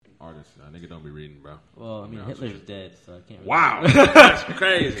Office. Nigga don't be reading, bro. Well, I mean, Hitler's dead, so I can't really... Wow. That's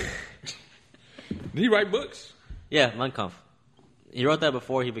crazy. Did he write books? Yeah, Mein Kampf. He wrote that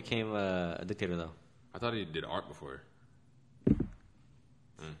before he became a dictator, though. I thought he did art before.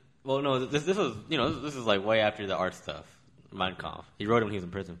 Well, no, this was, this is like way after the art stuff. Mein Kampf. He wrote it when he was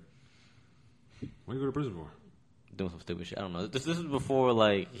in prison. What did you go to prison for? Doing some stupid shit. I don't know. This is before,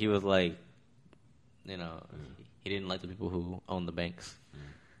 like, he was like, he didn't like the people who owned the banks.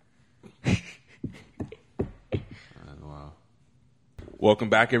 Wow. Welcome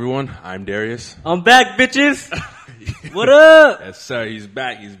back, everyone. I'm Darius. I'm back, bitches. What up? Yes, sir. He's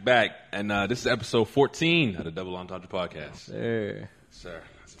back. And this is episode 14 of the DoubleEntendre podcast. Sir. Sir.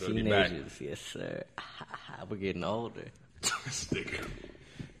 It's good to be back. Yes, sir. We're getting older. Sticker.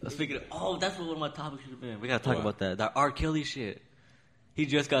 Speaking of, that's what one of my topics should have been. We got to talk about that. That R. Kelly shit. He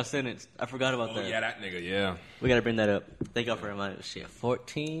just got sentenced. I forgot about that. Oh, yeah, that nigga, yeah. We got to bring that up. Thank y'all for reminding us. Shit,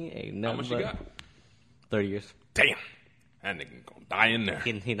 14 ain't nothing. How much you got? 30 years. Damn. That nigga gonna die in there.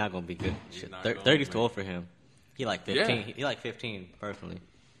 He not gonna be good. Shit, 30's too old for him. He like 15. Yeah. He like 15, personally.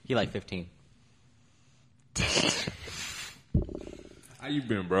 He like 15. How you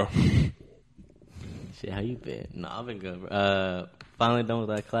been, bro? Shit, how you been? No, I've been good, bro. Finally done with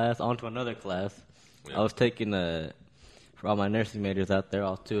that class. On to another class. Yeah. I was taking, for all my nursing majors out there,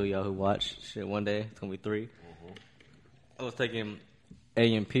 all two of y'all who watch shit one day, it's gonna be 3. Mm-hmm. I was taking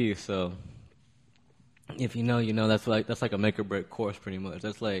A&P, so if you know, you know. That's like a make or break course, pretty much.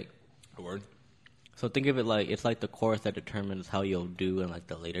 That's like a word. So think of it like it's like the course that determines how you'll do in like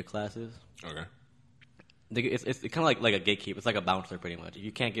the later classes. Okay. It's kind of like a gatekeeper. It's like a bouncer, pretty much. If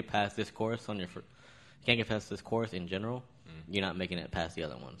you can't get past this course you can't get past this course in general, you're not making it past the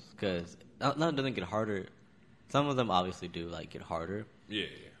other ones. Because it doesn't get harder. Some of them obviously do like get harder. Yeah.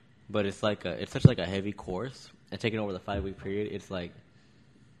 But it's such like a heavy course, and taking over the 5-week period, it's like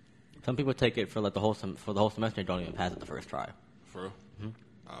some people take it for like the whole semester and don't even pass it the first try. For real? Mm-hmm.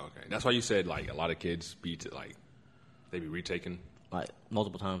 Oh, okay. That's why you said like a lot of kids they be retaking like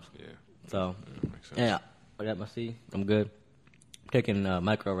multiple times. Yeah. So makes sense. Yeah, I got my C. I'm good. I'm taking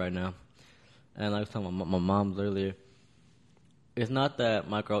micro right now, and like I was telling my mom's earlier, it's not that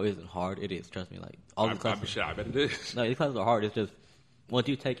micro isn't hard. It is. Trust me. Like all the classes. I bet it is. No, these classes are hard. It's just once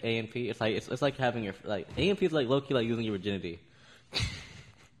you take A&P, it's like having your like A&P is like low key like using your virginity.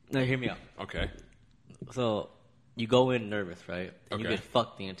 Now hear me out. Okay. So you go in nervous, right? And okay. You get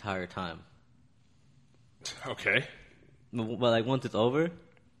fucked the entire time. Okay. But like once it's over,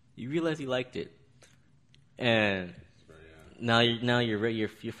 you realize you liked it, and now you're ready. You're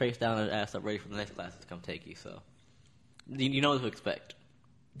face down and ass up, ready for the next class to come take you. So you know what to expect.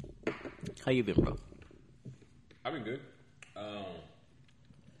 How you been, bro? I've been good.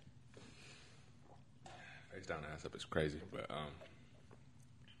 Face down, ass up is crazy, but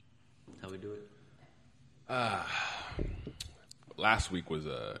how we do it? Last week was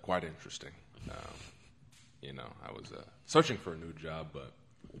quite interesting. I was searching for a new job, but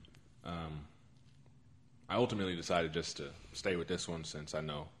I ultimately decided just to stay with this one since I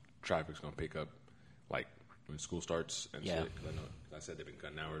know traffic's going to pick up like when school starts and shit. Cause I said they've been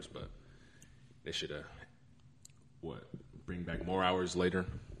cutting hours, but they should bring back more hours later.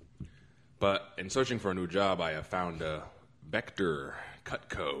 But in searching for a new job, I found Vector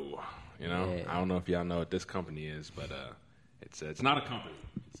Cutco. Yeah. I don't know if y'all know what this company is, but it's not a company.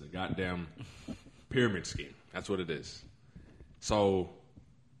 It's a goddamn pyramid scheme. That's what it is. So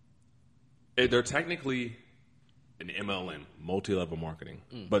they're technically an MLM, multi-level marketing.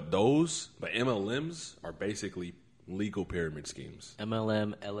 But MLMs are basically legal pyramid schemes.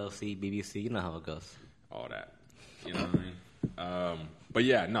 MLM, LLC, BBC, you know how it goes. All that. You know what I mean? But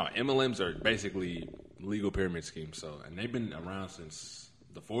yeah, no, MLMs are basically legal pyramid schemes. So, and they've been around since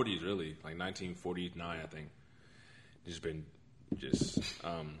the 40s, really, like 1949, I think.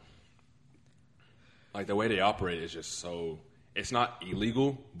 Like the way they operate is just so. It's not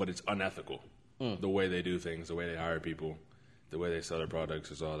illegal, but it's unethical. The way they do things, the way they hire people, the way they sell their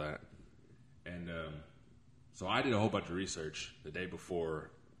products is all that. And so I did a whole bunch of research the day before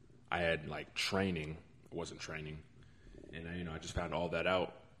I had like training. It wasn't training, and I just found all that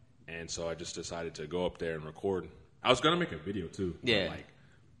out. And so I just decided to go up there and record. I was gonna make a video too. Yeah. But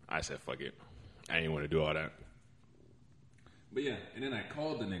I said, fuck it. I didn't want to do all that. But yeah, and then I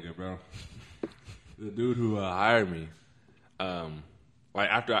called the nigga, bro. The dude who hired me.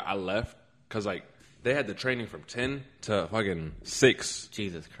 After I left, because they had the training from 10 to fucking 6.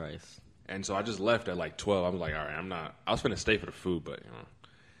 Jesus Christ. And so I just left at 12. I was like, all right, I was finna stay for the food, but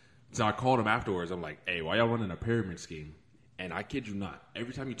So I called him afterwards. I'm like, hey, why y'all running a pyramid scheme? And I kid you not,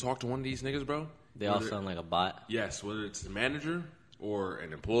 every time you talk to one of these niggas, bro. They all sound like a bot. Yes, whether it's the manager or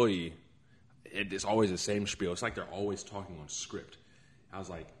an employee, it's always the same spiel. It's like they're always talking on script. I was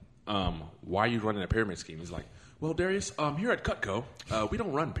like, why are you running a pyramid scheme? He's like, well, Darius, here at Cutco, we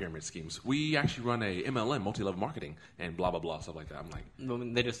don't run pyramid schemes. We actually run a MLM, multi-level marketing, and blah, blah, blah, stuff like that. I'm like... Well,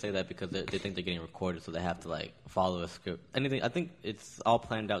 they just say that because they think they're getting recorded, so they have to, like, follow a script. Anything. I think it's all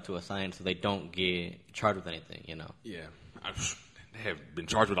planned out to a science, so they don't get charged with anything, you know? Yeah. They have been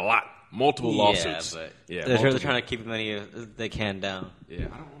charged with a lot. Multiple lawsuits. But they're trying to keep as many as they can down. Yeah,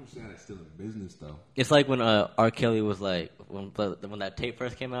 I don't understand it's still in business, though. It's like when R. Kelly was like... When that tape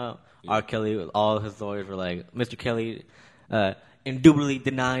first came out, R. Kelly, all his lawyers were like, Mr. Kelly indubitably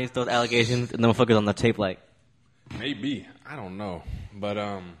denies those allegations, and the motherfuckers on the tape like... Maybe. I don't know. But,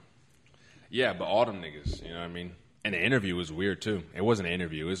 yeah, but all them niggas, you know what I mean? And the interview was weird, too. It wasn't an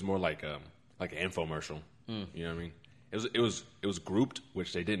interview. It was more like an infomercial. You know what I mean? It was grouped,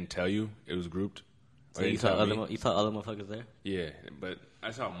 which they didn't tell you. It was grouped. So you saw other motherfuckers there? Yeah, but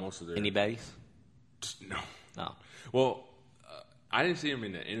I saw most of their... Any baddies? No. Oh. Well... I didn't see him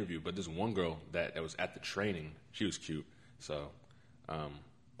in the interview, but this one girl that was at the training, she was cute. So,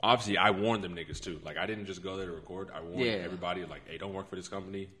 obviously, I warned them niggas, too. Like, I didn't just go there to record. I warned everybody, like, hey, don't work for this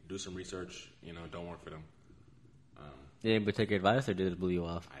company. Do some research. You know, don't work for them. Did anybody take your advice, or did it blow you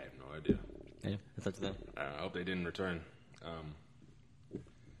off? I have no idea. Yeah, it's up to them. I hope they didn't return.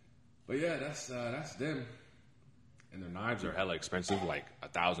 But, yeah, that's them. And their knives are hella expensive, like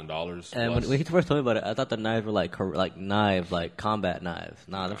 $1,000. And when he first told me about it, I thought the knives were like knives, like combat knives.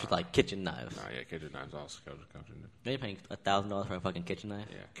 Nah, they're just like kitchen knives. Nah, yeah, kitchen knives also. They're paying $1,000 for a fucking kitchen knife.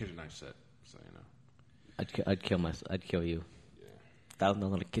 Yeah, kitchen knife set. So you know, I'd kill you. Yeah.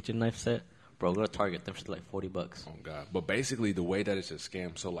 $1,000 on a kitchen knife set, bro. Go to Target. Them shit's like $40. Oh God! But basically, the way that it's a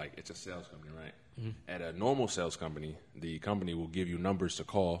scam, so like it's a sales company, right? Mm-hmm. At a normal sales company, the company will give you numbers to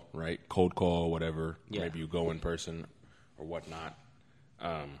call, right? Cold call, whatever. Yeah. Maybe you go in person or whatnot.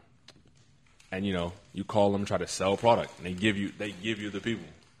 And you know, you call them, try to sell a product, and they give you the people,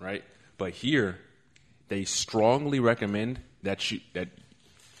 right? But here, they strongly recommend that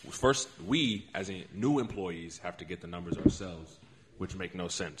first we as new employees have to get the numbers ourselves, which make no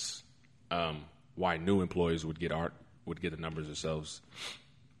sense. Why new employees would get the numbers themselves.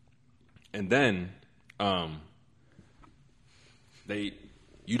 And then,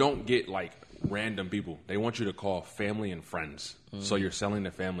 you don't get like random people. They want you to call family and friends. Mm-hmm. So you're selling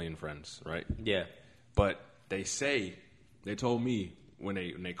to family and friends, right? Yeah. But they told me when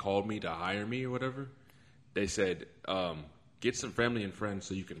they called me to hire me or whatever, they said, get some family and friends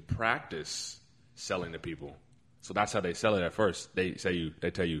so you can practice selling to people. So that's how they sell it at first. They tell you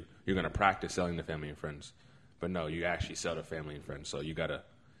you're going to practice selling to family and friends. But no, you actually sell to family and friends. So you got to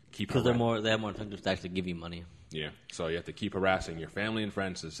keep because they have more incentives to actually give you money. Yeah, so you have to keep harassing your family and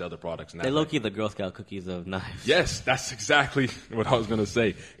friends to sell the products. And they low-key the Girl Scout cookies of knives. Yes, that's exactly what I was going to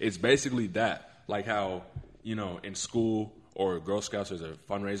say. It's basically that. Like how, you know, in school or Girl Scouts there's a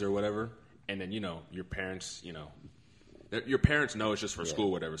fundraiser or whatever, and then, you know, your parents know it's just for school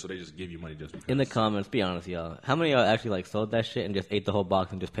or whatever, so they just give you money just because. In the comments, be honest, y'all. How many of y'all actually, like, sold that shit and just ate the whole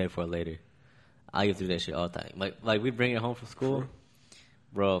box and just paid for it later? I used to do that shit all the time. Like we bring it home from school. True.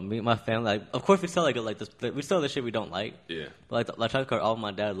 Bro, me and my family, like, of course we sell we sell the shit we don't like. Yeah. But like the chocolate card, all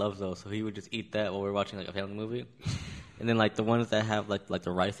my dad loves those, so he would just eat that while we were watching like a family movie. And then like the ones that have like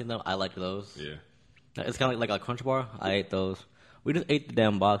the rice in them, I like those. Yeah. It's kind of like a Crunch Bar. I ate those. We just ate the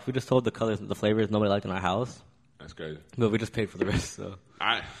damn box. We just sold the colors and the flavors nobody liked in our house. That's crazy. But we just paid for the rest. So.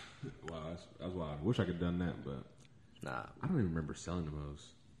 Wow, that's wild. I wish I could have done that, but nah. I don't even remember selling those.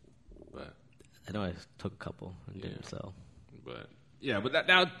 But I know I took a couple and didn't sell. But. Yeah, but that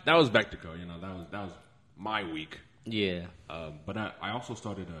was Bectico, you know. That was my week. Yeah. But I also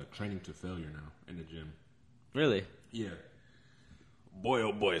started training to failure now in the gym. Really? Yeah. Boy,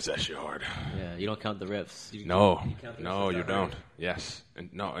 oh boy, is that shit hard. Yeah, you don't count the reps. You don't. Yes,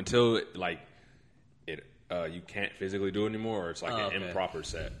 and no, until you can't physically do it anymore, or it's like an improper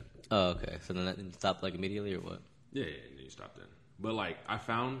set. Oh, okay. So then you stop like immediately, or what? Yeah, you stop then. But like, I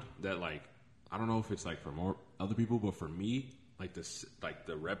found that like, I don't know if it's like for more other people, but for me. Like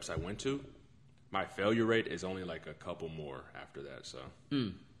the reps I went to, my failure rate is only like a couple more after that. So, so that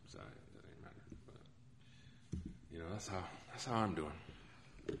ain't matter. But, you know, that's how I'm doing.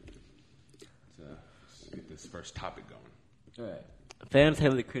 Let's get this first topic going. All right. Fans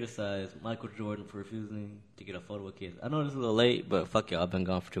heavily criticize Michael Jordan for refusing to get a photo with kids. I know this is a little late, but fuck y'all, I've been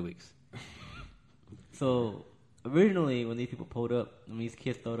gone for 2 weeks. So originally, when these people pulled up, when these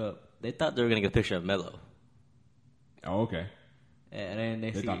kids showed up, they thought they were gonna get a picture of Melo. Oh, okay. And then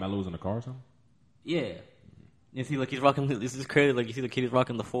they thought Melo was in the car or something? Yeah. You see, like, he's rocking, this is crazy, like, you see the kid is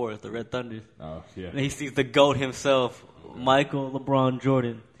rocking the Forest, the Red Thunders. Oh, yeah. And he sees the GOAT himself Michael LeBron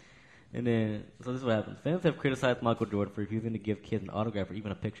Jordan. And then, so this is what happens. Fans have criticized Michael Jordan for refusing to give kids an autograph or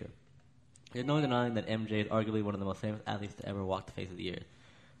even a picture. There's no denying that MJ is arguably one of the most famous athletes to ever walk the face of the earth.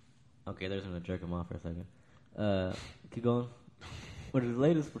 Okay, there's going to jerk him off for a second. Keep going. What is the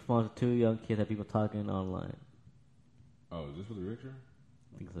latest response to 2 young kids have people talking online? Oh, is this for the picture?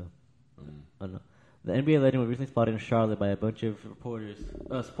 I think so. Oh, no. The NBA legend was recently spotted in Charlotte by a bunch of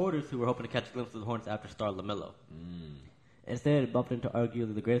supporters who were hoping to catch a glimpse of the Hornets after star LaMelo. Instead, it bumped into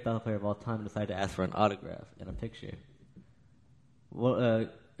arguably the greatest basketball player of all time and decided to ask for an autograph and a picture. Well,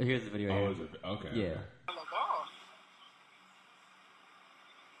 here's the video right here. Is it? Okay. Yeah. Okay.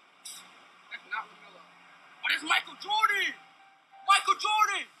 That's not LaMelo. But it's Michael Jordan! Michael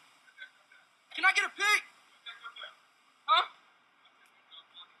Jordan! Can I get a pic? Huh?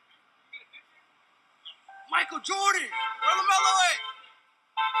 Michael Jordan! Where LaMelo at?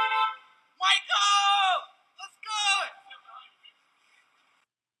 Michael! Let's go!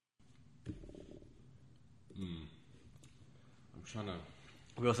 I'm trying to...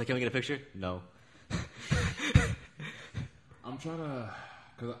 We also can we get a picture? No. I'm trying to...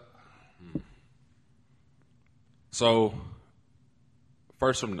 So,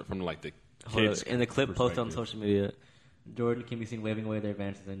 first from like the kids... In the clip posted on social media, Jordan can be seen waving away their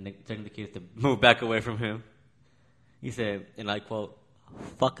advances and telling the kids to move back away from him. He said, and I quote,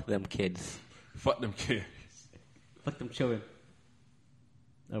 "Fuck them kids. Fuck them kids. Fuck them children."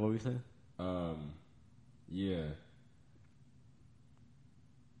 What were you saying? Yeah.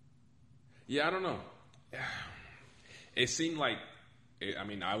 Yeah, I don't know. It seemed like,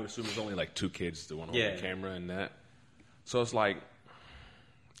 I would assume there's only like 2 kids that want to hold the camera and that. So it's like,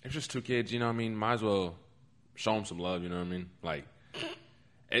 it's just 2 kids, you know what I mean? Might as well show them some love, you know what I mean? Like,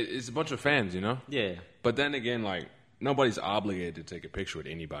 it's a bunch of fans, you know? Yeah. But then again, like, nobody's obligated to take a picture with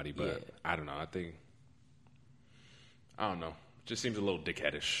anybody, but I don't know. I don't know. It just seems a little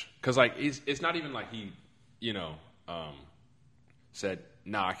dickheadish. Because, like, it's not even like he, said,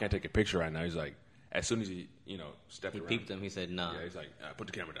 "Nah, I can't take a picture right now." He's like, as soon as he, stepped around. He peeped him. He said, "Nah." Yeah, he's like, put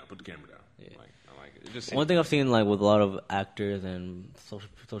the camera down. Yeah. I like it. It just seems One thing I've seen, like, with a lot of actors and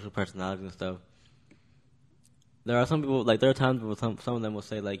social personalities and stuff, there are some people, like, there are times where some of them will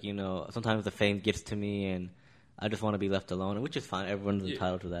say, like, sometimes the fame gets to me and I just want to be left alone, which is fine. Everyone's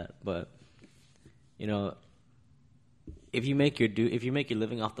entitled to that. But, if you make your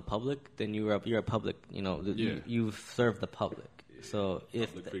living off the public, then you're a public. You serve the public. Yeah. So you're a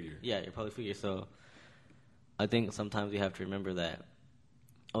public figure. So I think sometimes you have to remember that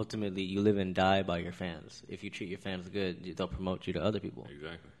ultimately you live and die by your fans. If you treat your fans good, they'll promote you to other people.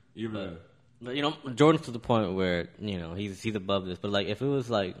 Exactly. But Jordan's to the point where he's above this. But like if it was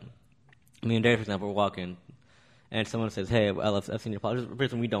like me and Dave, for example, we're walking. And someone says, "Hey, I've seen your pod." Just a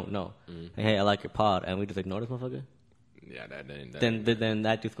person we don't know. Mm-hmm. Hey, I like your pod, and we just ignore this motherfucker. Yeah, then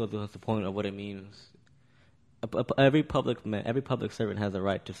that just goes to the point of what it means. Every public servant has a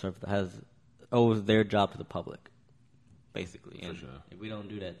right to serve. Owes their job to the public, basically. And for sure. If we don't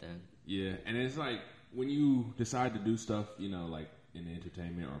do that, then and it's like when you decide to do stuff, like in the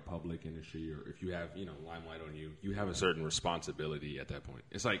entertainment or public industry, or if you have limelight on you, you have a certain responsibility at that point.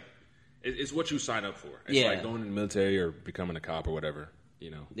 It's like. It's what you sign up for. It's like going in the military or becoming a cop or whatever,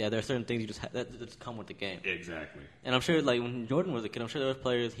 Yeah, there are certain things you just that just come with the game. Exactly. And I'm sure, like, when Jordan was a kid, I'm sure there was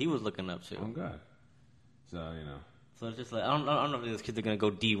players he was looking up to. Oh, God. So, So it's just like, I don't know if these kids are going to go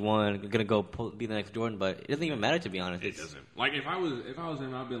D1, going to go be the next Jordan, but it doesn't even matter, to be honest. It doesn't. Like, if I was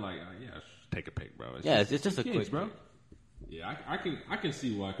him, I'd be like, take a pic, bro. It's just a quick, bro. Yeah, I can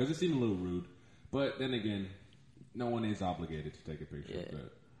see why, because it seemed a little rude. But then again, no one is obligated to take a picture. Yeah.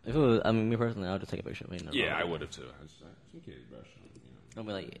 But if it was, me personally, I would just take a picture of me. I would have too. Some kids, bro. I'll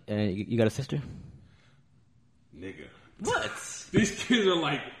be like, you got a sister? Nigga. What? These kids are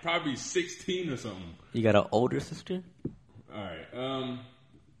like probably 16 or something. You got an older sister? All right.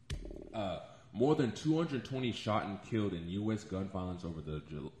 More than 220 shot and killed in U.S. gun violence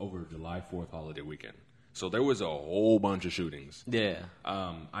over July 4th holiday weekend. So there was a whole bunch of shootings. Yeah.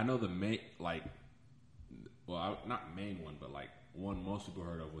 I know the main, not main one, but like one most people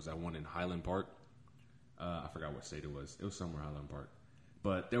heard of was that one in Highland Park. I forgot what state it was. It was somewhere Highland Park.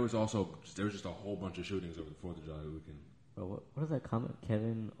 But there was just a whole bunch of shootings over the 4th of July weekend. Bro, what is that comment?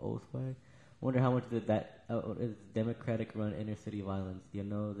 Kevin Oswag? Wonder how much did that is Democratic-run inner-city violence. You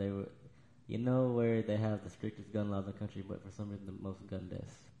know where they have the strictest gun laws in the country, but for some reason the most gun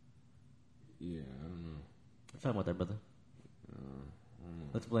deaths. Yeah, I don't know. What's talking about there, brother?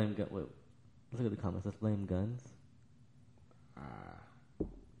 Let's blame gun. Wait, let's look at the comments. Let's blame guns. I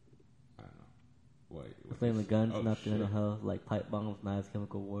don't know. Wait. Let's blame the guns, not the mental health, like pipe bombs, knives,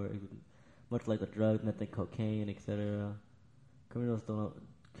 chemical war, Much like the drugs, method, cocaine, etc. Criminals don't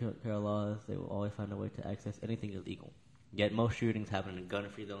care laws. They will always find a way to access anything illegal. Yet most shootings happen in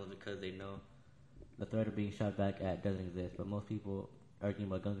gun-free zones because they know the threat of being shot back at doesn't exist. But most people arguing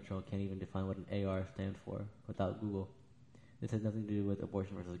about gun control can't even define what an AR stands for without Google. This has nothing to do with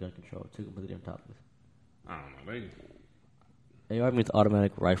abortion versus gun control. Two completely different topics. I don't know. AR means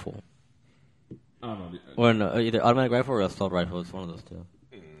automatic rifle. I don't know. Or no, either automatic rifle or assault rifle. It's one of those two.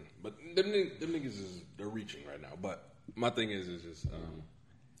 But them niggas they're reaching right now. But my thing is just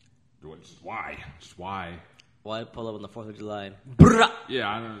why? Just why? Why pull up on the 4th of July? Yeah,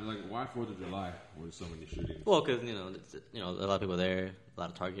 I don't know. Like, why 4th of July with so many shootings? Well, because, a lot of people there, a lot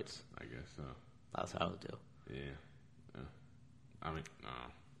of targets. I guess so. That's how I would do. Yeah. I mean,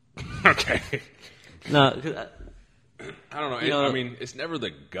 no. Okay. No, because I don't know. I mean, it's never the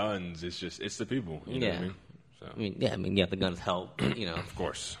guns. It's the people. You know what I mean? So. I mean, the guns help, Of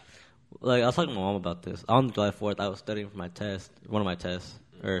course. Like, I was talking to my mom about this. On July 4th, I was studying for my test, one of my tests.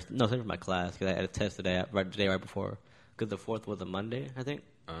 Studying for my class, because I had a test today right before. Because the 4th was a Monday, I think.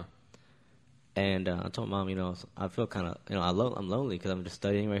 And I told Mom, I feel kind of, I'm lonely because I'm just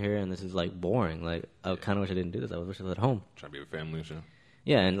studying right here, and this is, like, boring. Like, I kind of wish I didn't do this. I wish I was at home. Trying to be with family and shit.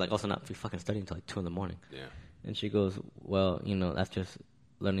 Yeah, and, like, also not be fucking studying until, like, 2 in the morning. Yeah. And she goes, well, that's just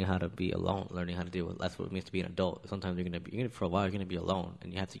learning how to be alone, learning how to deal with. That's what it means to be an adult. Sometimes for a while, you're gonna be alone,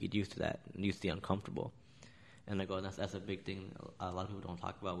 and you have to get used to that, and used to the uncomfortable. And I go, that's a big thing. A lot of people don't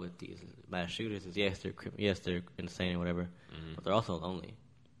talk about with these mass shooters. Is yes, they're insane or whatever, but they're also lonely.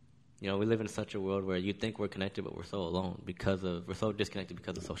 We live in such a world where you think we're connected, but we're so alone we're so disconnected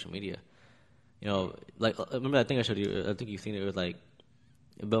because of social media. Like remember that thing I showed you? I think you've seen it. It was like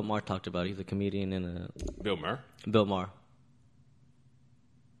Bill Maher talked about it. He's a comedian and Bill Maher. Bill Maher.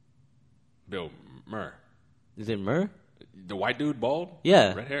 Bill Maher. Is it Maher? The white dude, bald?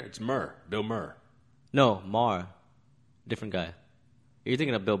 Yeah. Red hair? It's Maher. Bill Maher. No, Maher. Different guy. You're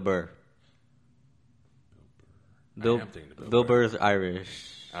thinking of Bill Burr. I am thinking of Bill Burr is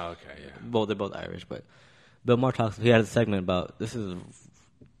Irish. Oh, okay, yeah. They're both Irish, but Bill Maher talks. He had a segment about this is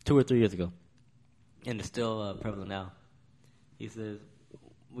 2 or 3 years ago, and it's still prevalent now. He says,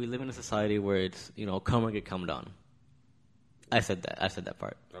 "We live in a society where it's come or get cummed on." I said that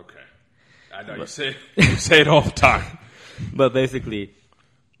part. Okay, I know you say it all the time. But basically,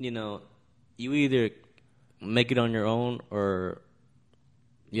 you either make it on your own or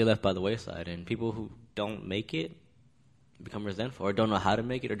you're left by the wayside. And people who don't make it become resentful or don't know how to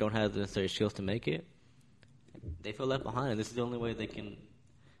make it or don't have the necessary skills to make it. They feel left behind. And this is the only way they can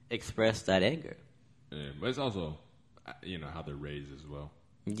express that anger. Yeah, but it's also, how they're raised as well.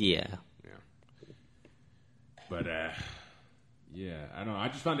 Yeah. Yeah. But, yeah, I don't know. I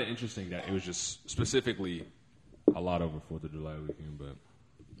just found it interesting that it was just specifically a lot over 4th of July weekend, but...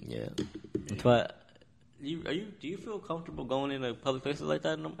 Yeah. But do you feel comfortable going into public places like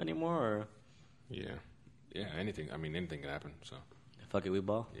that anymore? Or? Yeah. Yeah, anything. I mean, anything can happen, so... Fuck it, we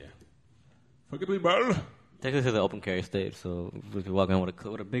ball? Yeah. Fuck it, we ball! Texas is an open carry state, so we can walk around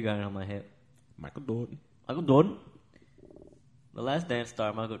with a big iron on my head. Michael Jordan. The Last Dance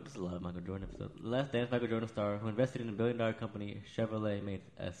star, this is a lot of Michael Jordan episodes. The Last Dance Michael Jordan star who invested in a billion-dollar company, Chevrolet, made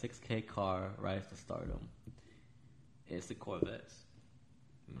a $6,000 car rise to stardom. It's the Corvettes.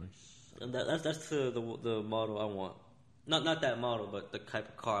 Nice. And that's the model I want. Not that model, but the type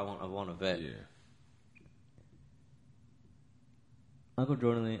of car I want. I want a Vet. Yeah. Michael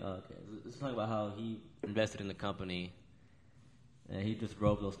Jordan. Okay, let's talk about how he invested in the company, and he just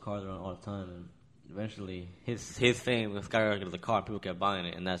drove those cars around all the time, and eventually his fame skyrocketed as a car. People kept buying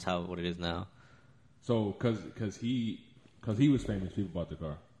it, and that's what it is now. So, because he was famous, people bought the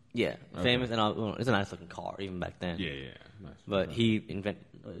car. Yeah, okay. Famous, and it's a nice looking car even back then. Yeah, nice. But he invented.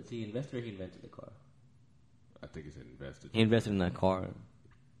 Is he invested or he invented the car? I think he said invested. He invested in that car.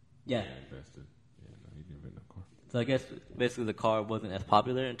 Yeah. Invested. Yeah, no, he didn't invent no car. So I guess basically the car wasn't as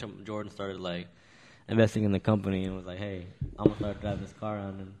popular until Jordan started investing in the company and was like, "Hey, I'm gonna start driving this car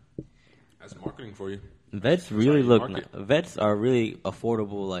around." And that's marketing for you. Vets really look. Vets are really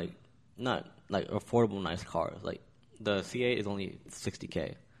affordable. Not affordable nice cars. Like the C8 is only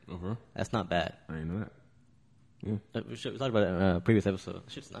 $60,000. Uh-huh. That's not bad. I didn't know that. Yeah. We talked about it in a previous episode.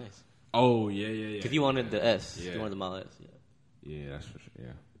 Shit's nice. Oh, yeah. Because you wanted the S. Yeah. You wanted the Model S. Yeah, that's for sure.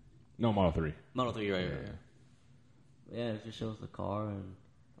 Yeah. No, Model 3. Model 3, right. Yeah. Yeah, it just shows the car and...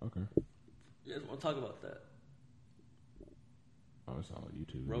 Okay. Yeah, we'll talk about that. Oh, it's all on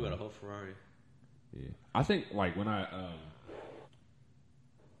YouTube. Bro got a whole Ferrari. Yeah. I think, when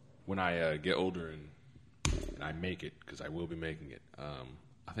I get older and I make it, because I will be making it,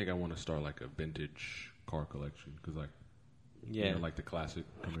 I think I want to start, a vintage car collection, because, Yeah. You know, like the classic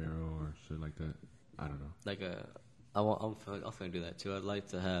Camaro or shit like that. I don't know. Like I'm also gonna do that too. I'd like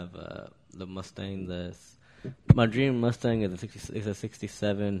to have the Mustang. My dream Mustang is a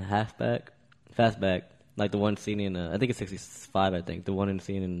 '67 fastback, like the one seen in I think it's '65. I think the one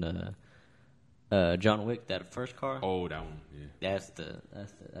seen in John Wick, that first car. Oh, that one. Yeah. That's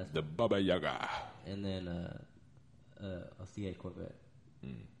The Baba Yaga. And then a C8 Corvette.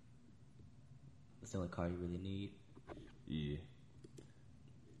 That's the only car you really need. Yeah.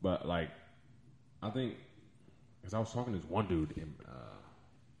 But like, I think because I was talking to this one dude, and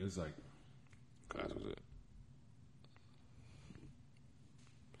it was like, class was it?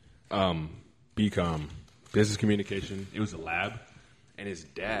 BCom, business communication. It was a lab, and his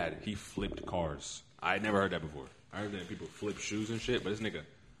dad, he flipped cars. I had never heard that before. I heard that people flip shoes and shit, but this nigga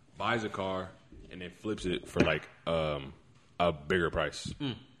buys a car and then flips it for like a bigger price.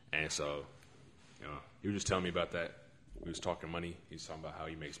 And so, you know, he was just telling me about that. We was talking money. He's talking about how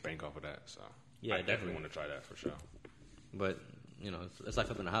he makes bank off of that. So yeah, I definitely want to try that for sure. But you know, it's like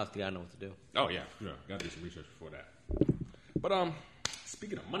flipping a house. You gotta know what to do. Oh yeah, gotta do some research before that. But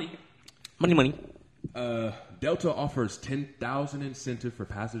speaking of money. Delta offers 10,000 incentive for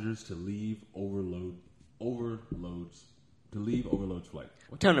passengers to leave overloads flight.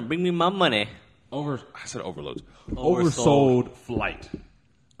 Tell them to bring me my money. I said overloads. Oversold flight.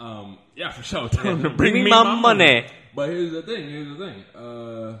 Yeah, for sure. Tell them to bring me my money. But here's the thing.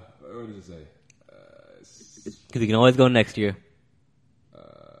 What does it say? Because you can always go next year.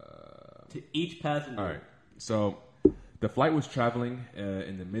 To each passenger. All right. So the flight was traveling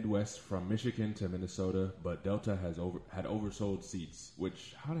in the Midwest from Michigan to Minnesota, but Delta had oversold seats.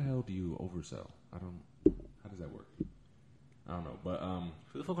 Which, how the hell do you oversell? How does that work? I don't know. But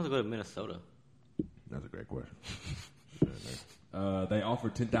who the fuck wants to go to Minnesota? That's a great question. They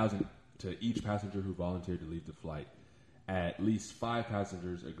offered 10,000 to each passenger who volunteered to leave the flight. At least 5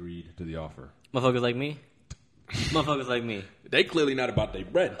 passengers agreed to the offer. Motherfuckers like me. They clearly not about their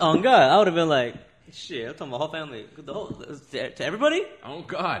bread. Oh God, I would have been like, shit. I'm talking about the whole family, to everybody. Oh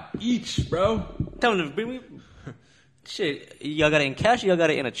God, each bro. Tell them to bring me. Shit, y'all got it in cash. Or y'all got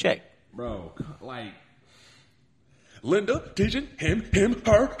it in a check, bro. Like Linda teaching him,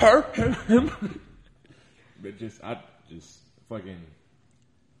 her, him. But I just fucking.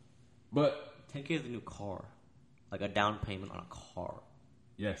 But $10K is a new car, like a down payment on a car.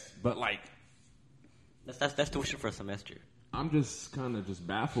 Yes, but like that's tuition for a semester. I'm just kind of just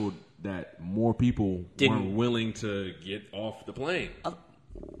baffled that more people weren't willing to get off the plane.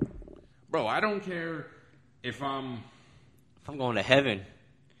 Bro, I don't care if I'm going to heaven.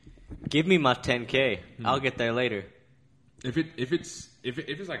 Give me my $10K. I'll get there later. If it's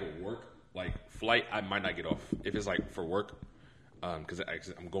like a work flight, I might not get off. If it's like for work, because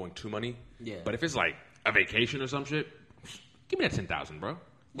I'm going to money. Yeah. But if it's like a vacation or some shit, give me that 10,000, bro.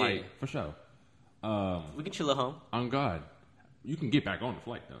 Like for sure. We can chill at home. On God, you can get back on the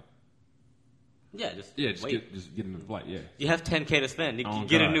flight though. Yeah, just get into the flight. Yeah, you have $10K to spend. You can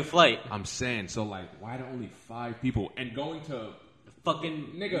get a new flight. I'm saying, so like, why do only 5 people and going to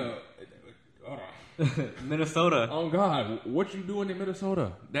fucking nigga? Minnesota. Oh God, what you doing in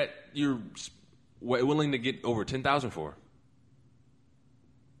Minnesota that you're willing to get over 10,000 for?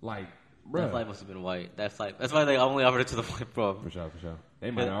 Like, bro, that flight must have been white. That's why they only offered it to the white bro. For sure.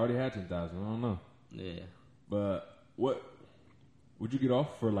 They might have already had 10,000. I don't know. Yeah, but what would you get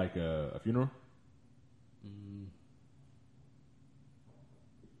off for like a funeral?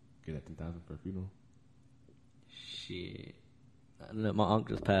 Get that 10,000 for a funeral? Shit, my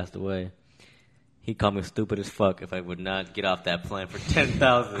uncle just passed away. He called me stupid as fuck if I would not get off that plane for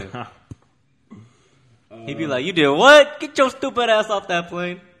 10,000. He'd be like, "You did what? Get your stupid ass off that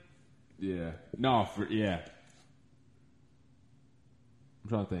plane." Yeah. No, I'm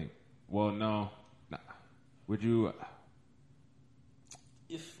trying to think. Well, no. Nah. Would you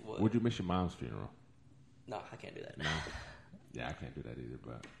miss your mom's funeral? No, I can't do that. No. Yeah, I can't do that either,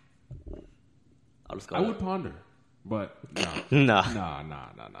 but I'll just go. I would ponder, but no. Nah.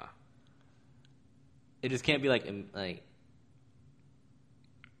 Nah. It just can't be like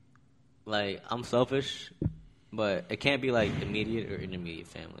I'm selfish, but it can't be like immediate or intermediate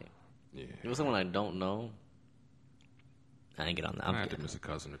family. Yeah. If it was someone I don't know, I ain't get on that. I have to miss a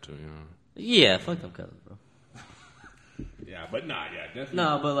cousin or two, you know. Yeah, fuck them cousins, bro. Yeah, but definitely.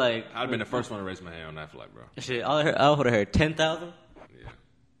 No, but like I'd been the first one to raise my hand on that flight, bro. Shit, I would have heard 10,000. Yeah,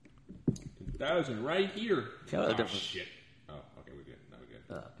 10,000 right here. Oh shit. Oh, okay, we're good. No, we're good.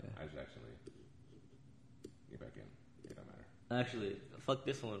 Oh, okay. I just actually get back in. It don't matter. Actually, fuck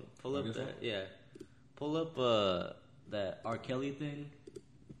this one. Pull up that. One? Yeah, pull up that R. Kelly thing.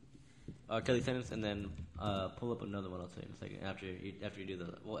 R. Kelly sentence, and then pull up another one. I'll tell you in a second. After you do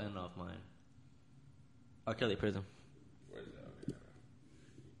the, we'll end off mine. R. Kelly prison. Where's that?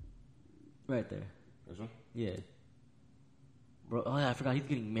 Right there. This one? Yeah. Bro, oh yeah, I forgot he's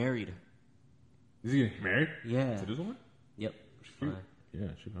getting married. Is he getting married? Yeah. To this woman? Yep. She's fine. Yeah,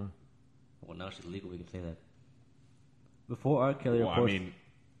 she's fine. Well, now she's legal. We can say that. Before R. Kelly, Well, of course. I mean,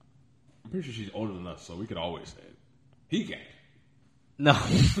 I'm pretty sure she's older than us, so we could always say it. He can't. No.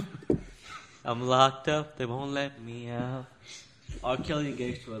 I'm locked up. They won't let me out. R. Kelly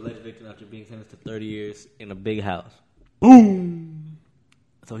engaged to an alleged victim after being sentenced to 30 years in a big house. Boom!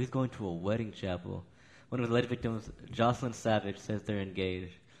 So he's going to a wedding chapel. One of the alleged victims, Jocelyn Savage, says they're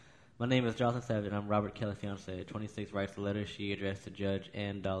engaged. My name is Jocelyn Savage, and I'm Robert Kelly's fiancée. 26 writes the letter she addressed to Judge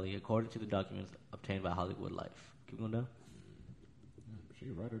Ann Dolly, according to the documents obtained by Hollywood Life. Keep going down. She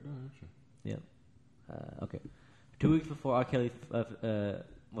can write her down, actually. Yep. Okay. 2 weeks before R. Kelly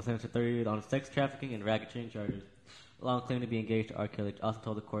was sentenced to 30 years on sex trafficking and racketeering charges, Long claimed to be engaged to R. Kelly also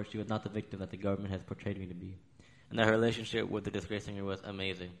told the court she was not the victim that the government has portrayed me to be, and that her relationship with the disgraced singer was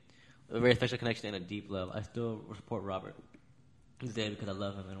amazing. A very special connection and a deep love. I still support Robert. He's dead because I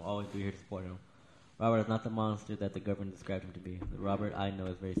love him and will always be here to support him. Robert is not the monster that the government described him to be. The Robert I know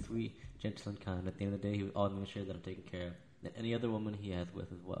is very sweet, gentle, and kind. At the end of the day, he will always make sure that I'm taken care of, and any other woman he has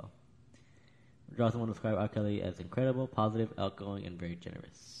with as well. Johnson will describe R. Kelly as incredible, positive, outgoing, and very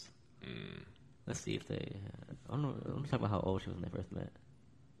generous. Let's see if they... I don't know. I'm talking about how old she was when they first met.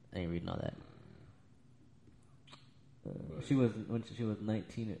 I ain't reading all that. She was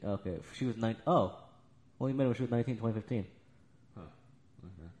 19. Okay, she was 9. Oh, only met when she was 19, 2015. Huh.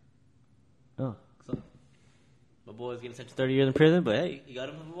 Okay. Oh, so my boy's getting sentenced to 30 years in prison, but hey, he got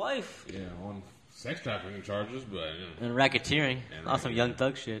him a wife. Yeah, on sex trafficking charges, but and racketeering. And Awesome young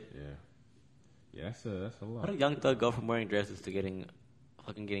thug shit. Yeah, that's a lot. How did young thug go from wearing dresses to getting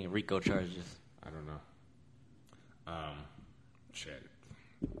RICO charges? I don't know. Shit.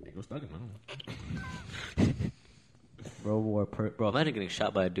 He goes thugging, man. Bro, imagine getting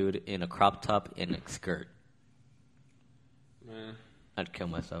shot by a dude in a crop top and a skirt. Man. I'd kill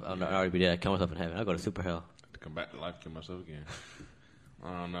myself. I'd already be dead. I'd kill myself in heaven. I'd go to super hell. To come back to life, kill myself again.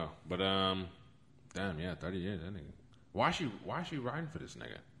 I don't know. But, damn, yeah, 30 years, that nigga. Why is she riding for this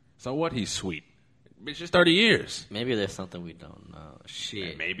nigga? So what? He's sweet. Bitch, it's 30 years. Maybe there's something we don't know. Shit.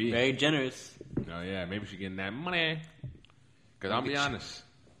 Yeah, maybe. Very generous. Oh, yeah, maybe she's getting that money. Because I'll be honest,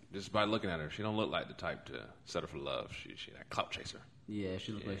 just by looking at her, she don't look like the type to settle for love. She that clout chaser. Yeah,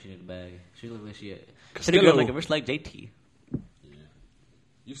 she looked like she need a bag. She looked like she... Castillo. Girl, like a rich like JT. Yeah.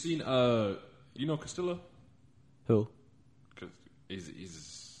 You seen, you know Castillo? Who? Cause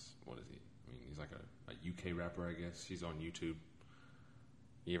he's what is he? I mean, he's like a UK rapper, I guess. He's on YouTube.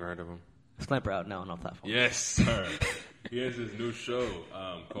 You ever heard of him? Sniper out now on all platforms. Yes, sir. He has this new show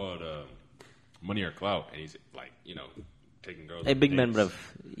called Money or Clout, and he's like, taking girls. Hey, big man, bruv.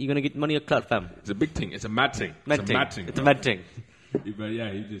 You gonna get money or clout, fam? It's a big thing. It's a mad thing. It's a mad thing. But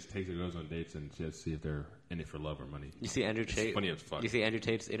yeah, he just takes the girls on dates and just see if they're in it for love or money. You see Andrew Tate? It's funny as fuck. You see Andrew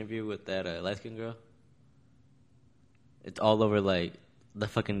Tate's interview with that light-skinned girl? It's all over, like, the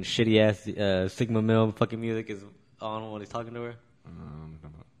fucking shitty-ass Sigma Mill fucking music is on when he's talking to her.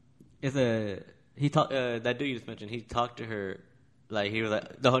 It's that dude you just mentioned, he talked to her, like, he was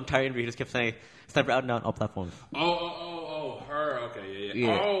like, the whole entire interview, he just kept saying, Sniper out now on all platforms. Oh, her, okay,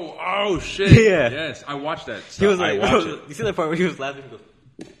 yeah. Oh, shit. Yeah. Yes, I watched that. He was like, you see that part where he was laughing?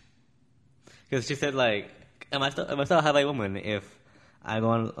 Because she said, like, am I still a high-value woman if I go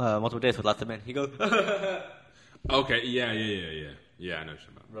on multiple dates with lots of men? He goes, okay, yeah. Yeah, I know what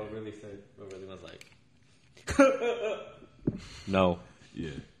you're about. Bro really was like, no. Yeah.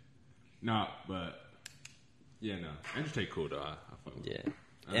 No, but yeah, no. Andrew Tate cool though. I fuck with him.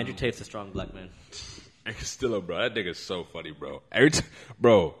 Yeah. Andrew Tate's a strong black man. And Castillo, bro, that nigga's so funny, bro.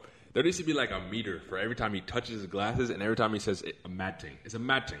 There needs to be like a meter for every time he touches his glasses and every time he says a mad thing. It's a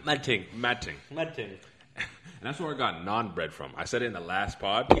mad thing. Mad thing. And that's where I got non-bread from. I said it in the last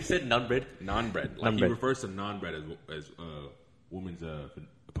pod. You said non-bread? Non-bread. Like he refers to non-bread as woman's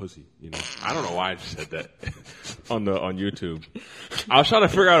pussy, I don't know why I just said that on YouTube. I was trying to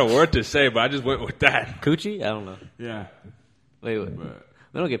figure out a word to say, but I just went with that. Coochie? I don't know. Yeah. Wait. But,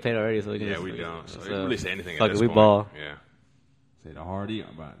 we don't get paid already, so we can yeah, we don't. So we can really say anything fuck at this we point. Ball. Yeah. Say the hardy,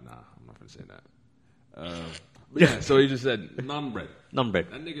 but nah, I'm not gonna say that. Yeah. So he just said non-bread.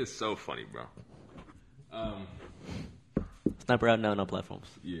 Non-bread. That nigga is so funny, bro. Sniper out now on all platforms.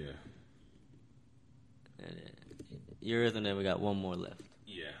 Yeah. Yours, and then we got one more left.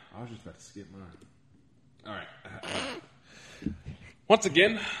 Yeah, I was just about to skip mine. All right. Once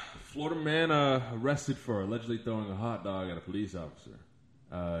again, Florida man arrested for allegedly throwing a hot dog at a police officer.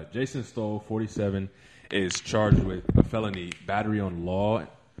 Jason Stoll, 47, is charged with a felony battery on law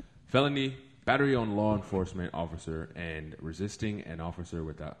enforcement officer and resisting an officer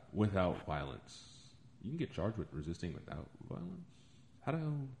without violence. You can get charged with resisting without violence. How do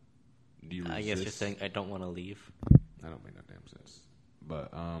you resist? I guess you're saying I don't want to leave. That don't make no damn sense.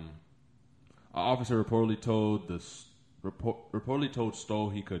 But an officer reportedly told Stoll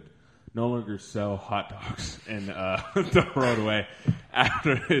he could no longer sell hot dogs in the roadway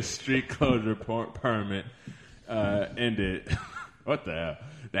after his street closure permit ended. What the hell?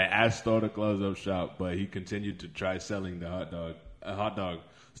 They asked Stoll to close up shop, but he continued to try selling the hot dog.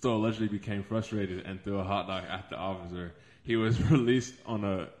 Stoll allegedly became frustrated and threw a hot dog at the officer. He was released on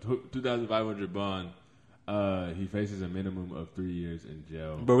a $2,500 bond. He faces a minimum of 3 years in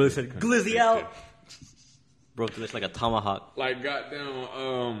jail. Bro really said, glizzy out! Bro, it's like a tomahawk. Like,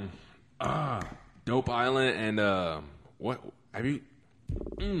 goddamn, Dope Island and, what, have you,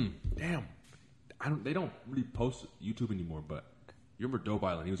 damn. They don't really post YouTube anymore, but you remember Dope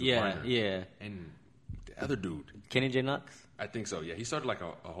Island? He was a partner. Yeah. And the other dude. Kenny J. Knox? I think so, yeah. He started like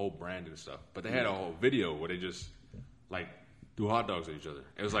a whole brand and stuff. But they had a whole video where they just, like, threw hot dogs at each other.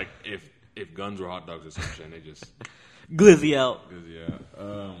 It was like if guns were hot dogs or some shit, and they just... Glizzy out. Glizzy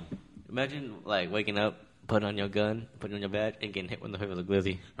out. Imagine, like, waking up, putting on your gun, putting on your badge, and getting hit with the head with a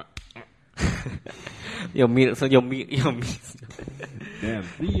glizzy. Yo, meat. Damn,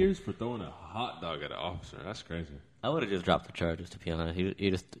 3 years for throwing a hot dog at an officer. That's crazy. I would have just dropped the charges, to be honest.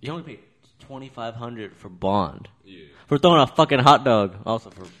 You only paid $2,500 for bond. Yeah. For throwing a fucking hot dog. Also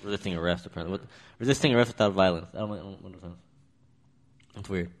for resisting arrest, apparently. Resisting arrest without violence. I don't understand. That's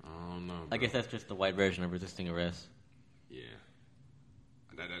weird. I don't know. Bro. I guess that's just the white version of resisting arrest. Yeah.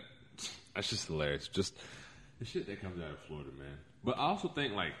 That's just hilarious. Just the shit that comes out of Florida, man. But I also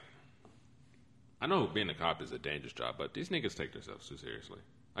think, like, I know being a cop is a dangerous job, but these niggas take themselves too seriously.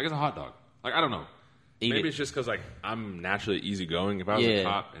 Like, it's a hot dog. Like, I don't know. Maybe it's just because, like, I'm naturally easygoing. If I was a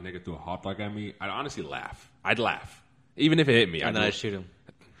cop and they could throw a hot dog at me, I'd honestly laugh. I'd laugh. Even if it hit me. And then I'd shoot him.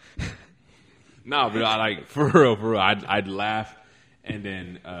 No, but for real, I'd laugh and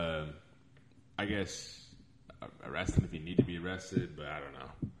then, I guess, arrest him if he need to be arrested, but I don't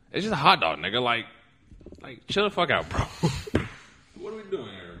know. It's just a hot dog, nigga. Like chill the fuck out, bro. What are we doing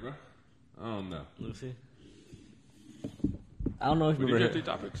here, bro? I don't know. Let's see. I don't know if you remember. Did you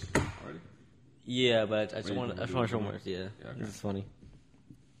have 3 topics already? Yeah, but I just want to show more. Yeah, okay. This is funny.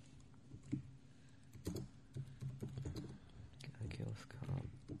 Okay, let's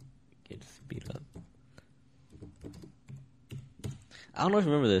get speed up. I don't know if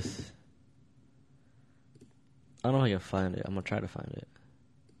you remember this. I don't know how you can find it. I'm gonna try to find it.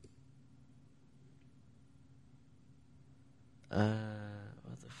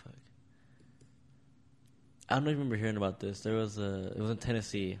 What the fuck? I don't even remember hearing about this. It was in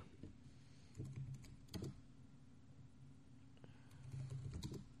Tennessee.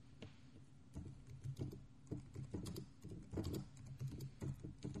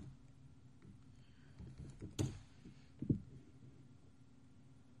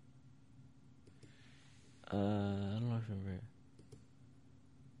 I don't know if I remember it.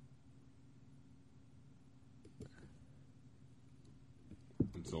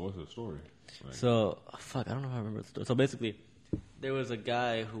 So what's the story? Like, So fuck, I don't know if I remember the story. So basically, there was a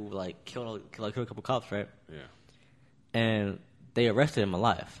guy who like killed a couple cops, right? Yeah. And they arrested him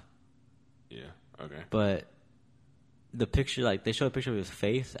alive. Yeah. Okay. But the picture, like they showed a picture of his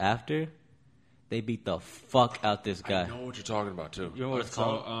face after. They beat the fuck out this guy. I know what you're talking about too. You know what it's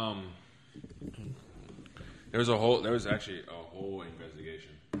called? There was actually a whole investigation.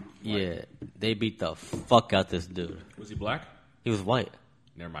 Yeah, they beat the fuck out this dude. Was he black? He was white.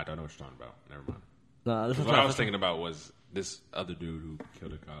 Never mind. I don't know what you're talking about. Never mind. No, this is what I was thinking about was this other dude who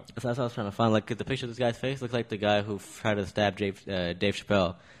killed a cop. That's what I was trying to find. Like the picture of this guy's face looks like the guy who tried to stab Dave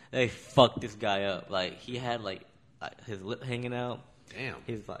Chappelle. They fucked this guy up. Like he had like his lip hanging out. Damn.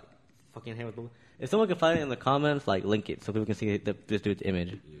 He's like fucking hair with blue. If someone can find it in the comments, like link it so people can see this dude's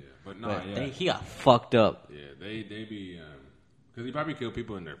image. Yeah, but no, yeah. He got fucked up. Yeah, they be because he probably killed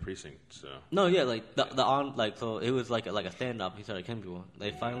people in their precinct. So no, yeah, like the on like so it was like a standoff. He started killing people. They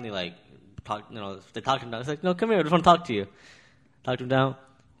finally like talked. They talked him down. It's like, no, come here. I just want to talk to you. Talked him down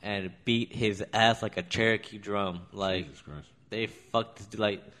and beat his ass like a Cherokee drum. Like Jesus Christ. They fucked this dude,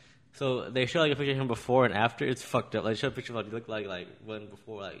 like. So they show like a picture of him before and after. It's fucked up. Like they show a picture of what he looked like when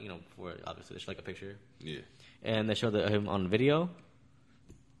before, before obviously they show like a picture. Yeah. And they show him on video.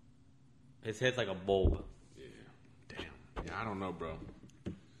 His head's like a bulb. Yeah. Damn. Yeah, I don't know, bro.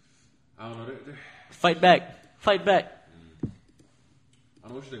 I don't know. Fight back. Fight back. I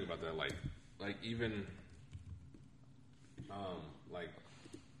don't know what you think about that. Like even, like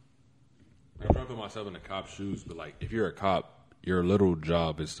I'm trying to put myself in the cop's shoes, but like, if you're a cop, your little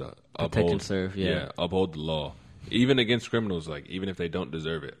job is to Protect and serve, uphold the law, even against criminals. Like, even if they don't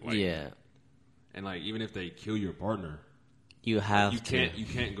deserve it, like, and like, even if they kill your partner, you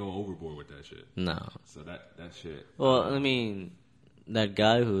can't go overboard with that shit. No. So that shit. Well, I mean, that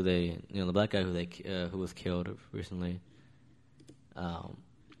guy who the black guy who was killed recently,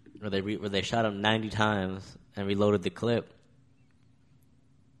 where they shot him 90 times and reloaded the clip.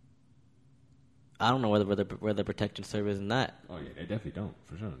 I don't know where the protection service is in that. Oh yeah, they definitely don't.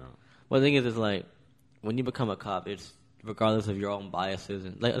 For sure, no. Well, the thing is like when you become a cop, it's regardless of your own biases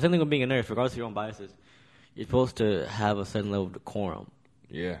and like the same thing with being a nurse. Regardless of your own biases, you're supposed to have a certain level of decorum.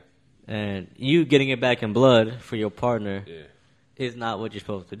 Yeah. And you getting it back in blood for your partner is not what you're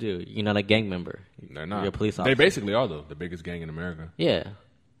supposed to do. You're not a gang member. They're not. You're a police officer. They basically are though the biggest gang in America. Yeah,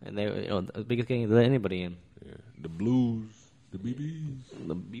 and they the biggest gang to let anybody in. Yeah. The Blues, the BBs,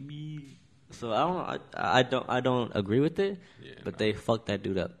 the BB. So I don't agree with it, but they fucked that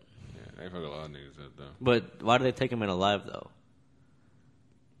dude up. Yeah, they fuck a lot of niggas up though. But why do they take him in alive though?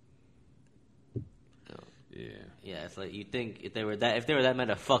 Yeah. Yeah, it's like you think if they were that mad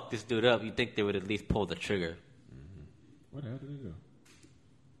to fuck this dude up, you think they would at least pull the trigger. Mm-hmm. What the hell did they do?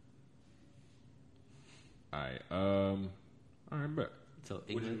 All right, but so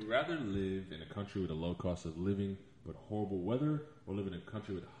would you rather live in a country with a low cost of living but horrible weather, or live in a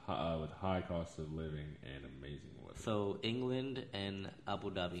country with high cost of living and amazing weather? So England and Abu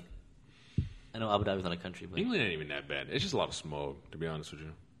Dhabi. I know Abu Dhabi's not a country, but England ain't even that bad. It's just a lot of smog, to be honest with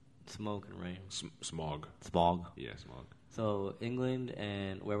you. Smoke and rain. Smog. Smog. Yeah, smog. So England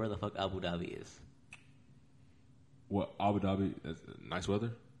and wherever the fuck Abu Dhabi is. What, Abu Dhabi? Nice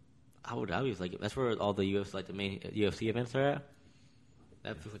weather? Abu Dhabi is like that's where all the UFC, like the main UFC events are at.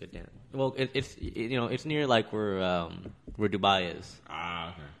 That feels like a damn. Well, it's near like where Dubai is.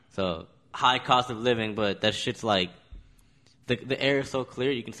 Ah, okay. So high cost of living, but that shit's like the air is so clear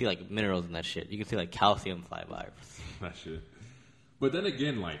you can see like minerals in that shit. You can see like calcium fly by. That shit. But then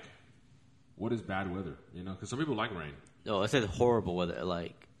again, like, what is bad weather? You know, because some people like rain. No, it says horrible weather,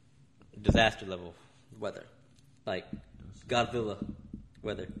 like disaster level weather, like Godzilla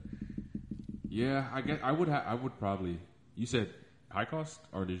weather. Yeah, I guess I would probably. You said high cost,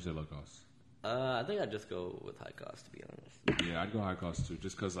 or did you say low cost? I think I'd just go with high cost, to be honest. Yeah, I'd go high cost too,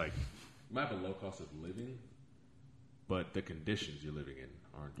 just because like you might have a low cost of living, but the conditions you're living in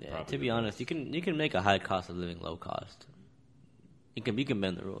aren't. Yeah, to be honest, you can make a high cost of living low cost. You can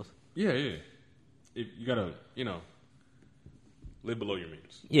bend the rules. Yeah. If you gotta, live below your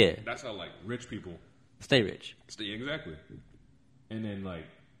means. Yeah, that's how like rich people stay rich. Exactly. And then like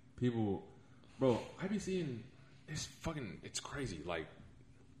people, bro, I be seeing it's crazy. Like,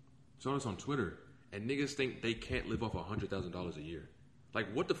 saw this on Twitter, and niggas think they can't live off $100,000 a year.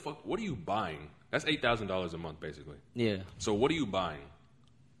 Like, what the fuck? What are you buying? That's $8,000 a month, basically. Yeah. So what are you buying,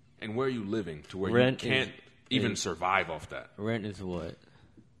 and where are you living to where Rent you can't even survive off that? Rent is what?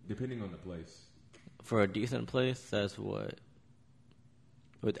 Depending on the place. For a decent place, that's what?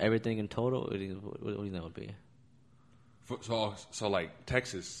 With everything in total, what do you think that would be? So like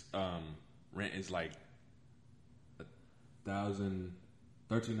Texas, rent is like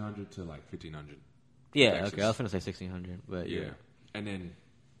 $1,300 to like $1,500. Yeah, Texas. okay. I was gonna say 1,600, but yeah. And then,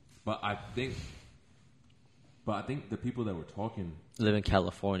 but I think the people that were talking live in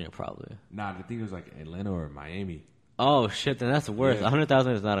California, probably. Nah, I think it was like Atlanta or Miami. Oh shit! Then that's worse. Yeah.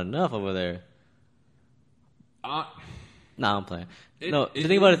 100,000 is not enough over there. Nah, I'm playing. Think about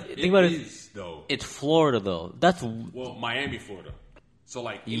it. Though. It's Florida, though. That's Miami, Florida. So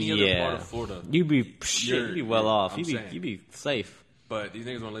like any other part of Florida, you'd be well off. You'd be safe. But these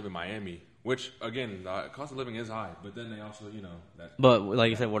niggas want to live in Miami, which again, the cost of living is high. But then they also, that. But like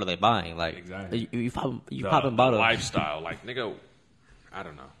you said, what are they buying? Like exactly, you popping bottles. Lifestyle, like nigga, I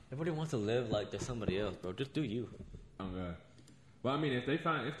don't know. Everybody wants to live like they're somebody else, bro. Just do you. Okay. Well, I mean, if they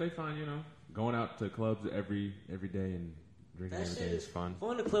find, going out to clubs every day and drinking every day is fun.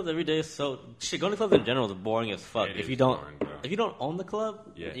 Going to clubs every day is so shit. Going to clubs in general is boring as fuck. If you don't own the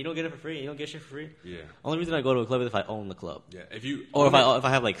club, you don't get it for free. You don't get shit for free. Yeah. Only reason I go to a club is if I own the club. Yeah. If I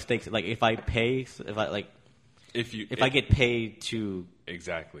have like stakes, like if I pay, if I get paid to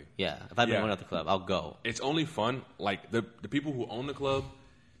exactly. Yeah. If I've been going out the club, I'll go. It's only fun. Like the people who own the club.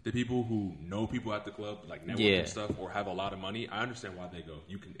 The people who know people at the club, like network and stuff, or have a lot of money, I understand why they go.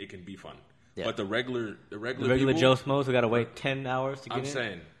 It can be fun. Yeah. But the regular people, Joe Schmoes who got to wait 10 hours to get in. I'm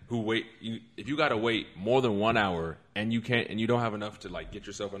saying who wait. If you got to wait more than 1 hour and you don't have enough to like get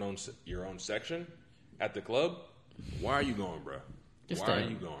yourself your own section at the club, why are you going, bro? Why are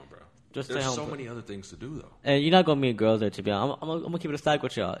you going, bro? Just There's stay home. so many other things to do though. And you're not gonna meet girls there. To be honest, I'm gonna keep it a stack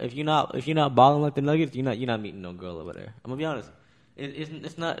with y'all. If you're not balling like the Nuggets, you're not meeting no girl over there. I'm gonna be honest.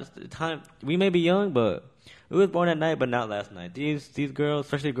 It's the time. We may be young, but we was born at night, but not last night. These girls,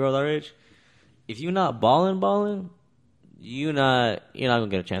 especially girls our age, if you're not balling, you're not gonna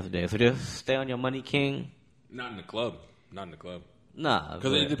get a chance today. So just stay on your money, king. Not in the club. Nah,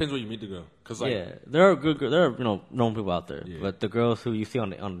 Because it depends where you meet the girl. Cause there are good, there are known people out there. Yeah. But the girls who you see on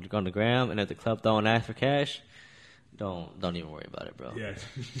the gram and at the club throwing ass for cash, don't even worry about it, bro. Yeah,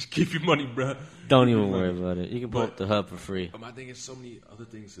 just keep your money, bro. Don't even worry about it. You can pull up the hub for free. But I think it's so many other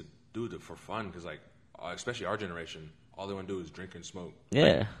things to do for fun. Because especially our generation, all they want to do is drink and smoke. Yeah.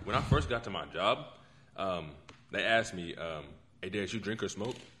 Like, when I first got to my job, they asked me, "Hey, Dad, you drink or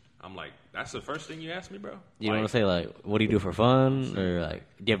smoke?" I'm like, that's the first thing you ask me, bro? You want to say, what do you do for fun? Or,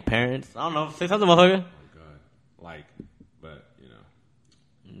 do you have parents? I don't know. Say something, motherfucker. Oh, God. But,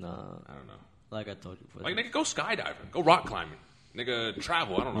 Nah. I don't know. Like I told you before. Nigga, go skydiving. Go rock climbing. Nigga,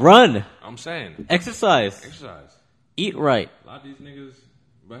 travel. I don't know. Run. I'm saying. Exercise. Eat right. A lot of these niggas,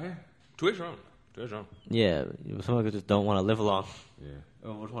 but hey, to each own. Yeah. Some of us just don't want to live long. Yeah.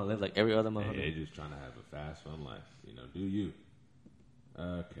 Or just want to live like every other motherfucker. They just trying to have a fast, fun life. Do you.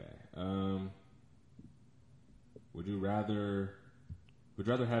 Okay. Would you rather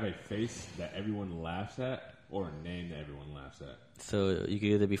have a face that everyone laughs at or a name that everyone laughs at? So you could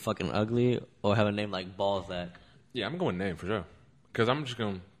either be fucking ugly or have a name like Balzac. Yeah, I'm going name for sure. Because I'm just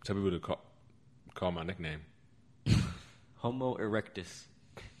going to tell people to call my nickname. Homo erectus.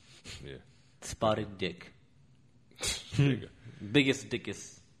 Yeah. Spotted dick. Biggest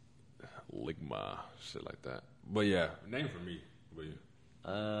dickus. Ligma. Shit like that. But yeah, name for me. What you?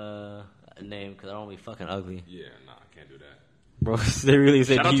 A name, because I don't want to be fucking ugly. Yeah, nah, I can't do that. Bro, they really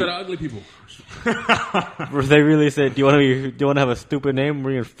said. Shout out to the ugly people. Bro, they really said, do you want to have a stupid name?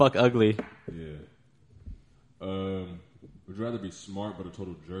 We're gonna fuck ugly. Yeah. Would you rather be smart but a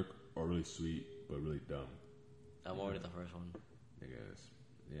total jerk, or really sweet but really dumb? I'm already the first one. I guess.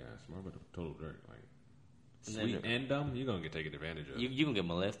 Yeah, smart but a total jerk. Sweet and dumb, you're gonna get taken advantage of. You gonna get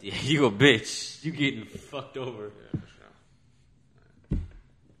molested. Yeah, you a bitch. You getting fucked over. Yeah, for sure.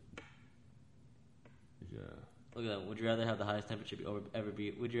 Look at that. Would you rather have the highest temperature ever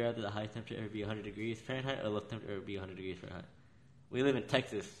be? Would you rather the highest temperature ever be 100 degrees Fahrenheit or the lowest temperature ever be 100 degrees Fahrenheit? We live in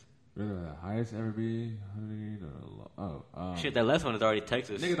Texas. Rather the highest ever be 100 degrees or low? Shit, that last one is already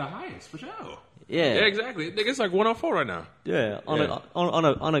Texas. Nigga, the highest for sure. Yeah. Yeah, exactly. Nigga, it's like 104 right now. Yeah.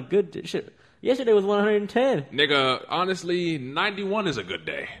 On a good shit. Yesterday was 110. Nigga, honestly, 91 is a good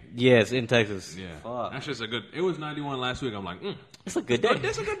day. Yes, in Texas. Yeah. Fuck. That's just a good. It was 91 last week. I'm like, it's a good day.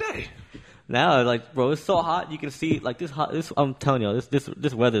 It's a good day. Now, bro, it's so hot. You can see, this. I'm telling you,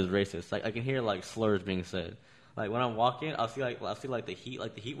 this weather is racist. I can hear slurs being said. When I'm walking, I'll see the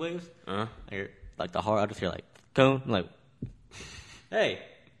heat waves. I hear the heart. I just hear cone. I'm like, hey,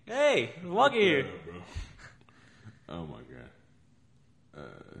 I'm walking here. Bro. Oh my god.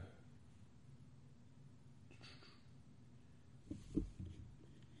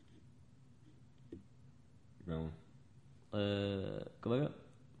 Go back up.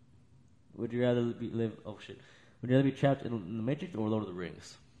 Would you rather live? Oh shit! Would you rather be trapped in the Matrix or Lord of the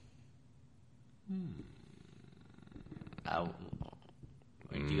Rings? Do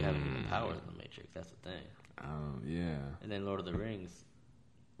you have any powers in the Matrix? That's the thing. Yeah. And then Lord of the Rings.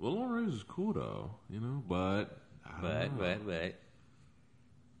 Well, Lord of the Rings is cool though, but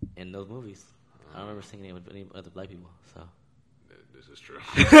in those movies, I don't remember seeing any other black people. So this is true.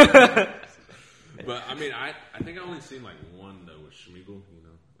 But I mean, I think I only seen one though with Schmeagol, with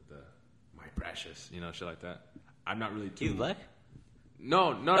the My Precious, shit like that. I'm not really too. He's black?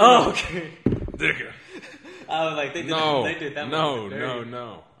 No. Oh, okay. Nigga. I was like, they did that. No.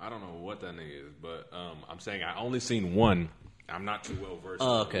 I don't know what that nigga is, but I'm saying I only seen one. I'm not too well versed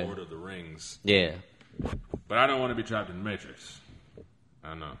in Lord of the Rings. Yeah. But I don't want to be trapped in the Matrix. I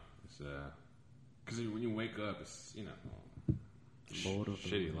don't know. It's because when you wake up, it's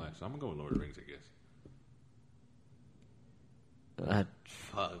shitty life. So I'm gonna go with Lord of the Rings, I guess.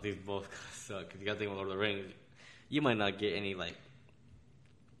 Fuck, these both suck. Cause you gotta think of Lord of the Rings. You might not get any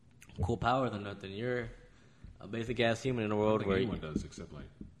cool powers or nothing. You're a basic ass human in a world where anyone does except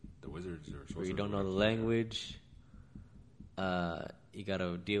the wizards or sorcerers. Where you don't know the language. You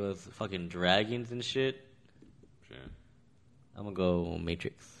gotta deal with fucking dragons and shit. Shit. I'm gonna go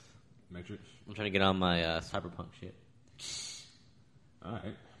Matrix. Matrix? I'm trying to get on my cyberpunk shit.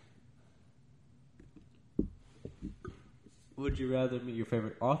 Alright. Would you rather meet your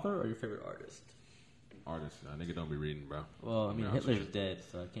favorite author or your favorite artist? Artist. Nah, nigga don't be reading, bro. Well, I mean, Hitler's dead,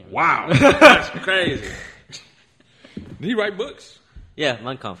 so I can't. Wow. That's crazy. Did he write books? Yeah,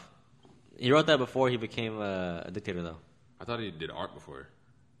 Mein Kampf. He wrote that before he became a dictator, though. I thought he did art before.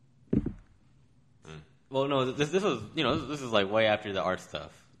 Well, no, this was, this is like way after the art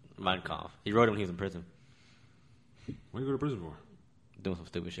stuff. Mein Kampf. He wrote it when he was in prison. What did you go to prison for? Doing some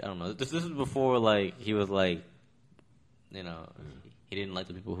stupid shit. I don't know. This is before, like, he was like, he didn't like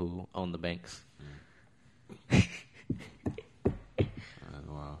the people who own the banks.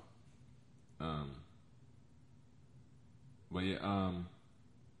 Wow. But yeah,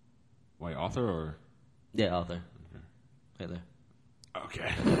 wait, author or? Yeah, author. Hitler.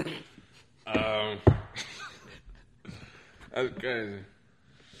 Okay. That's crazy.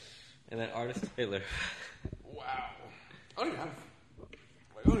 And then artist Hitler. Wow. I don't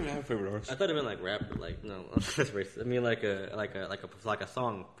even have a favorite artist. I thought it meant like rapper, like no, that's racist. I mean like a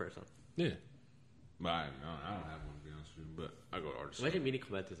song person. Yeah. But I don't have one to be honest with you. But I go to artist. Imagine meeting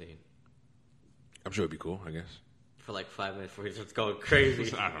Kometo Zane. I'm sure it'd be cool. I guess. For like 5 minutes before he starts going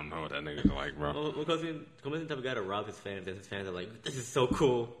crazy. I don't know what that nigga's like, bro. Well, because Kometo's the type of guy to rob his fans, and his fans are like, "This is so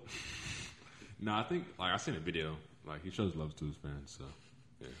cool." No, I think I seen a video. Like he shows love to his fans, so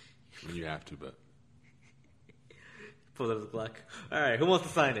yeah. I mean, you have to, but pulls out his Glock. All right, who wants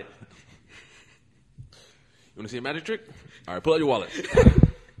to sign it? You want to see a magic trick? All right, pull out your wallet.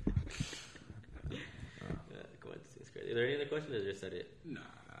 Are there any other questions, or just said it? Nah.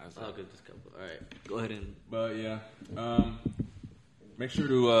 Oh, good, just couple. All right, go ahead and. But yeah, make sure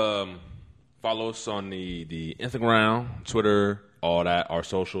to follow us on the Instagram, Twitter, all that, our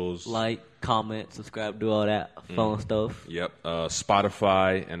socials. Like, comment, subscribe, do all that phone stuff. Yep.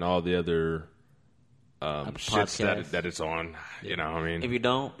 Spotify and all the other shits that it's on. You know what I mean? If you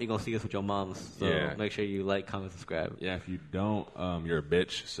don't, you're going to see us with your moms. So make sure you like, comment, subscribe. Yeah, if you don't, you're a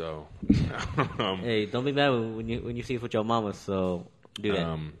bitch. So hey, don't be mad when you see us with your mama, so do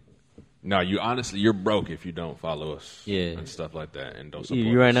that. No, you're broke if you don't follow us. Yeah. And stuff like that. And don't support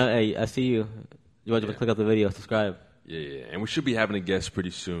you right us. now, hey, I see you. You want to click up the video, subscribe. Yeah. And we should be having a guest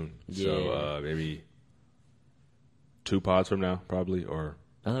pretty soon. Yeah. So maybe 2 pods from now, probably. Or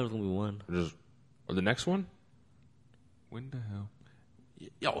I thought it was going to be 1. Or the next one? When the hell?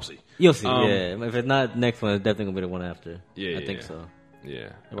 Y'all see. You'll see, yeah. If it's not next one, it's definitely going to be the one after. Yeah, I think so.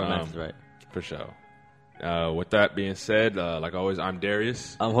 Yeah. Math is right. For sure. With that being said, like always, I'm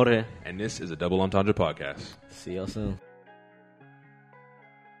Darius. I'm Jorge. And this is a Double Entendre podcast. See y'all soon.